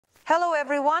Hello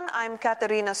everyone, I'm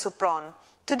Katerina Supron.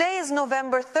 Today is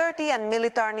November 30 and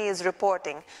Militarny is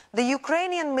reporting. The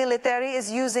Ukrainian military is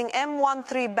using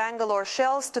M13 Bangalore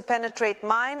shells to penetrate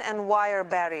mine and wire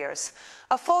barriers.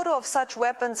 A photo of such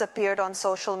weapons appeared on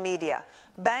social media.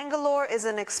 Bangalore is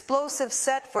an explosive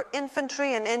set for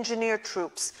infantry and engineer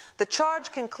troops. The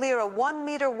charge can clear a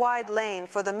 1-meter wide lane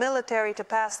for the military to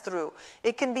pass through.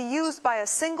 It can be used by a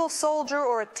single soldier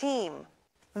or a team.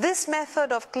 This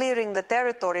method of clearing the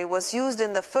territory was used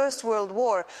in the First World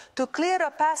War to clear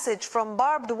a passage from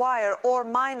barbed wire or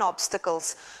mine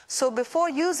obstacles. So before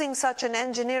using such an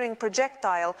engineering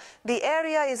projectile, the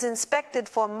area is inspected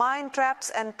for mine traps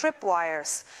and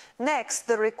tripwires. Next,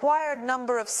 the required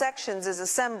number of sections is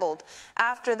assembled.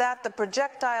 After that, the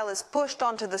projectile is pushed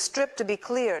onto the strip to be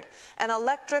cleared. An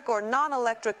electric or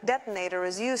non-electric detonator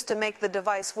is used to make the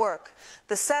device work.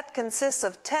 The set consists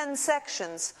of 10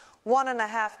 sections,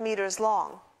 1.5 meters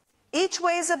long. Each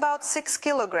weighs about 6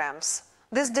 kilograms.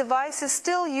 This device is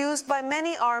still used by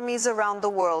many armies around the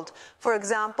world, for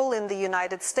example in the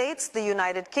United States, the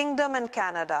United Kingdom and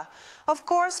Canada. Of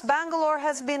course, Bangalore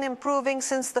has been improving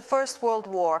since the First World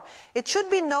War. It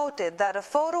should be noted that a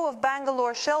photo of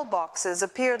Bangalore shell boxes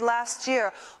appeared last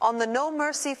year on the No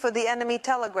Mercy for the Enemy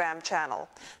Telegram channel.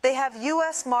 They have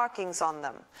US markings on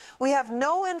them. We have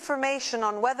no information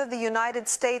on whether the United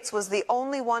States was the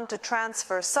only one to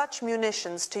transfer such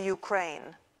munitions to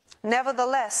Ukraine.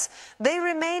 Nevertheless, they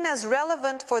remain as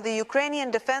relevant for the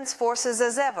Ukrainian defense forces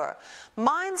as ever.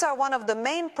 Mines are one of the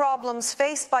main problems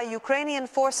faced by Ukrainian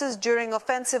forces during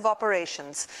offensive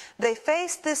operations. They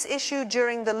faced this issue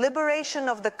during the liberation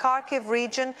of the Kharkiv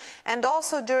region and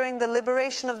also during the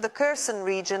liberation of the Kherson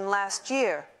region last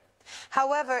year.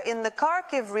 However, in the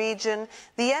Kharkiv region,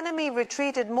 the enemy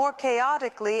retreated more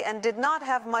chaotically and did not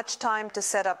have much time to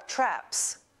set up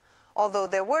traps. Although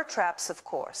there were traps, of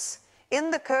course. In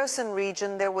the Kherson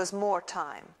region, there was more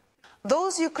time.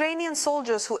 Those Ukrainian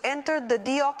soldiers who entered the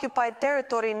deoccupied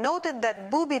territory noted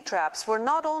that booby traps were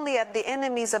not only at the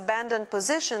enemy's abandoned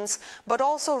positions, but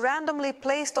also randomly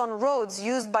placed on roads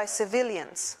used by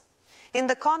civilians. In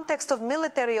the context of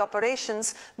military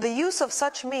operations, the use of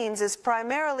such means is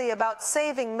primarily about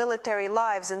saving military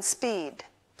lives and speed.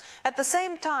 At the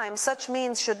same time, such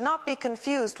means should not be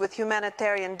confused with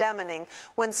humanitarian demining,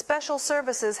 when special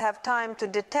services have time to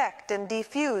detect and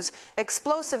defuse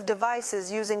explosive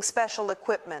devices using special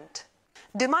equipment.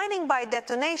 Demining by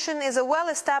detonation is a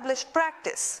well-established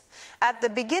practice. At the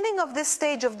beginning of this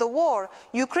stage of the war,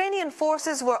 Ukrainian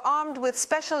forces were armed with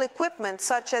special equipment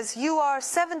such as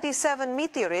UR-77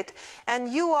 Meteorit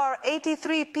and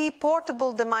UR-83P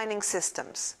portable demining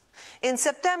systems. In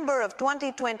September of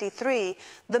 2023,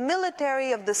 the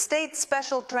military of the State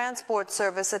Special Transport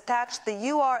Service attached the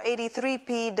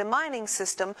UR-83P demining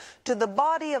system to the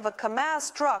body of a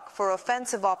Kamaz truck for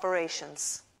offensive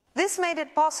operations. This made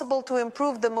it possible to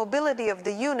improve the mobility of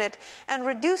the unit and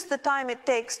reduce the time it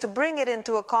takes to bring it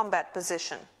into a combat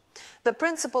position. The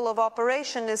principle of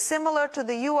operation is similar to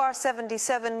the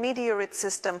UR-77 Meteorit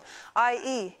system,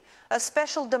 i.e., a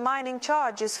special demining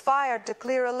charge is fired to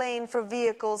clear a lane for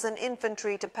vehicles and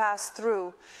infantry to pass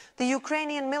through. The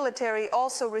Ukrainian military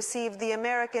also received the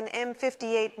American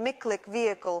M58 Miklik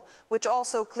vehicle, which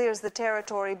also clears the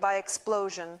territory by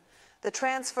explosion. The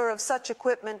transfer of such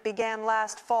equipment began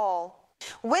last fall.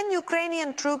 When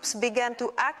Ukrainian troops began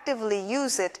to actively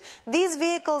use it, these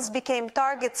vehicles became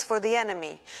targets for the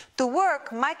enemy. To work,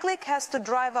 Miklik has to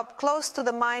drive up close to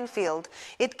the minefield.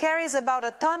 It carries about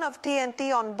a ton of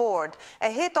TNT on board.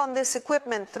 A hit on this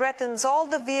equipment threatens all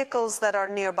the vehicles that are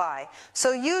nearby.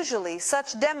 So usually,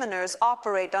 such deminers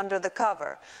operate under the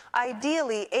cover.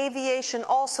 Ideally, aviation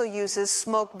also uses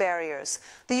smoke barriers.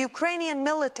 The Ukrainian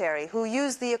military, who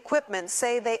use the equipment,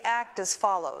 say they act as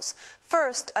follows.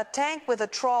 First, a tank with a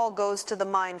trawl goes to the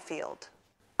minefield.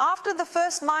 After the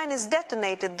first mine is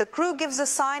detonated, the crew gives a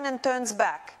sign and turns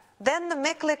back. Then the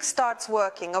Miklik starts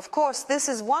working. Of course, this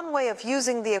is one way of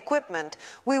using the equipment.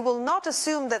 We will not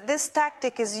assume that this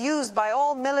tactic is used by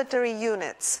all military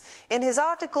units. In his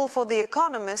article for The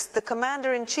Economist, the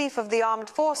Commander-in-Chief of the Armed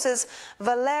Forces,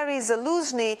 Valery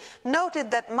Zaluzhny,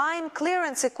 noted that mine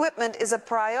clearance equipment is a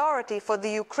priority for the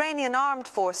Ukrainian armed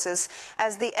forces,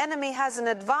 as the enemy has an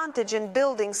advantage in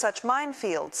building such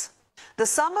minefields. The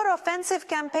summer offensive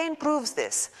campaign proves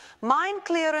this. Mine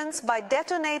clearance by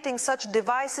detonating such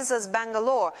devices as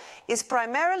Bangalore is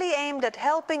primarily aimed at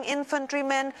helping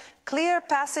infantrymen clear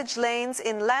passage lanes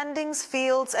in landings,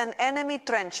 fields, and enemy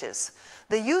trenches.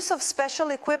 The use of special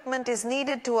equipment is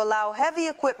needed to allow heavy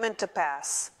equipment to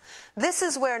pass. This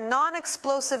is where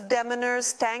non-explosive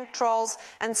deminers, tank trawls,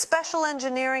 and special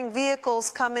engineering vehicles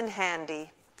come in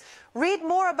handy. Read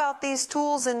more about these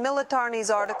tools in Militarny's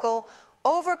article,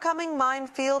 Overcoming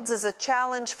Minefields is a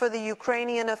Challenge for the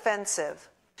Ukrainian Offensive.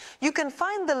 You can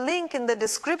find the link in the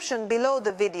description below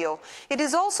the video. It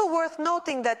is also worth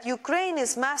noting that Ukraine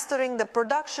is mastering the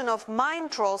production of mine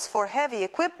trolls for heavy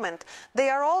equipment. They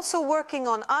are also working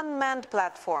on unmanned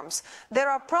platforms. There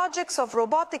are projects of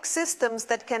robotic systems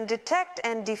that can detect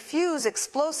and defuse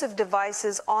explosive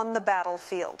devices on the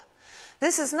battlefield.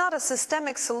 This is not a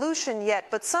systemic solution yet,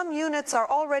 but some units are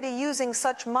already using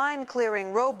such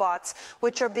mine-clearing robots,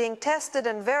 which are being tested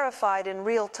and verified in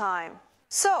real time.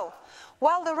 So,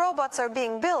 while the robots are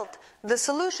being built, the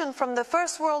solution from the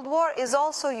First World War is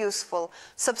also useful.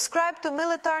 Subscribe to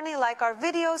Militarny, like our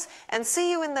videos, and see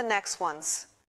you in the next ones.